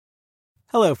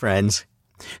Hello, friends.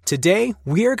 Today,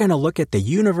 we are going to look at the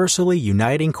universally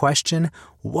uniting question,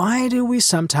 why do we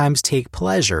sometimes take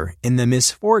pleasure in the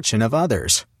misfortune of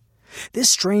others? This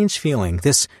strange feeling,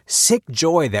 this sick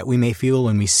joy that we may feel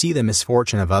when we see the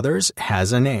misfortune of others,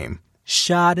 has a name: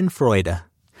 Schadenfreude.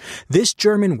 This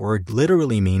German word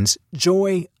literally means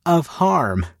joy of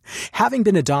harm. Having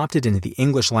been adopted into the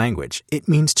English language, it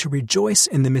means to rejoice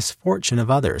in the misfortune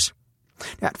of others.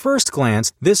 At first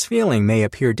glance, this feeling may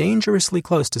appear dangerously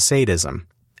close to sadism.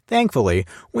 Thankfully,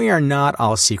 we are not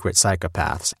all secret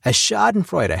psychopaths, as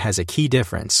Schadenfreude has a key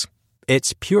difference.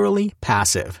 It's purely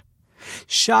passive.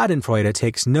 Schadenfreude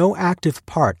takes no active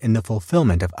part in the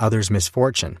fulfillment of others'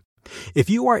 misfortune. If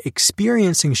you are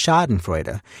experiencing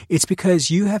Schadenfreude, it's because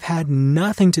you have had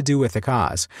nothing to do with the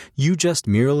cause. You just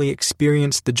merely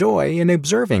experienced the joy in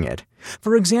observing it.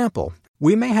 For example,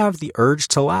 we may have the urge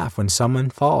to laugh when someone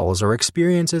falls or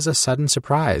experiences a sudden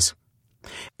surprise.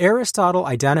 Aristotle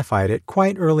identified it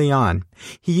quite early on.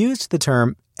 He used the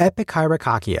term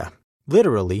epikyrakakia,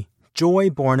 literally, joy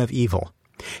born of evil.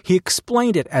 He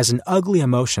explained it as an ugly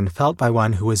emotion felt by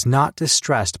one who is not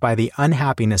distressed by the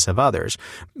unhappiness of others,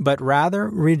 but rather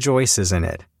rejoices in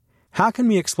it. How can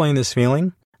we explain this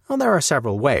feeling? Well, there are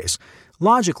several ways.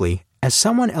 Logically, as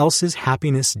someone else's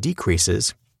happiness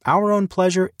decreases, our own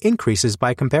pleasure increases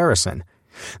by comparison.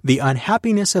 The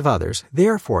unhappiness of others,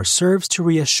 therefore, serves to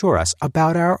reassure us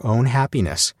about our own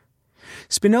happiness.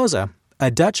 Spinoza, a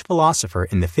Dutch philosopher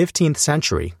in the 15th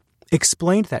century,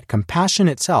 explained that compassion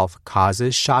itself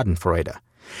causes Schadenfreude.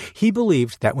 He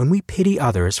believed that when we pity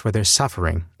others for their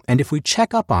suffering, and if we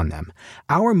check up on them,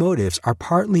 our motives are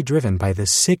partly driven by the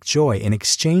sick joy in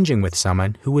exchanging with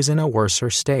someone who is in a worser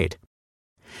state.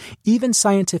 Even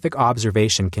scientific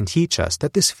observation can teach us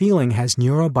that this feeling has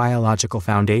neurobiological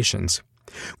foundations.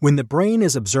 When the brain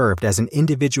is observed as an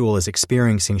individual is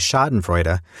experiencing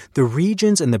Schadenfreude, the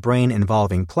regions in the brain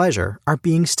involving pleasure are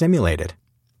being stimulated.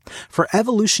 For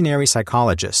evolutionary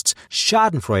psychologists,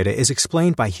 Schadenfreude is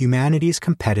explained by humanity's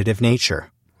competitive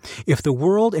nature. If the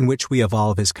world in which we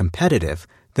evolve is competitive,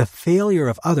 the failure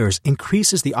of others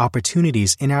increases the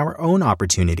opportunities in our own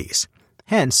opportunities.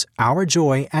 Hence, our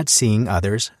joy at seeing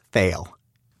others fail.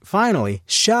 Finally,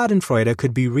 Schadenfreude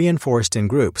could be reinforced in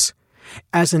groups.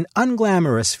 As an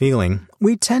unglamorous feeling,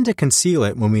 we tend to conceal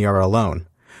it when we are alone.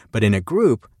 But in a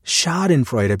group,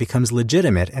 Schadenfreude becomes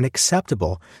legitimate and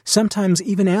acceptable, sometimes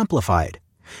even amplified.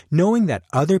 Knowing that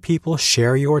other people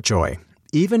share your joy,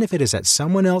 even if it is at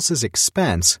someone else's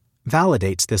expense,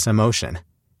 validates this emotion.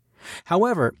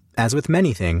 However, as with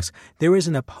many things, there is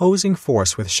an opposing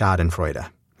force with Schadenfreude.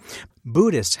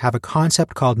 Buddhists have a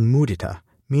concept called mudita,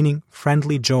 meaning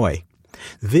friendly joy.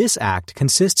 This act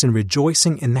consists in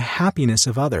rejoicing in the happiness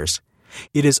of others.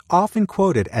 It is often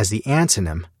quoted as the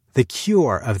antonym, the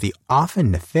cure of the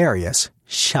often nefarious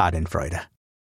Schadenfreude.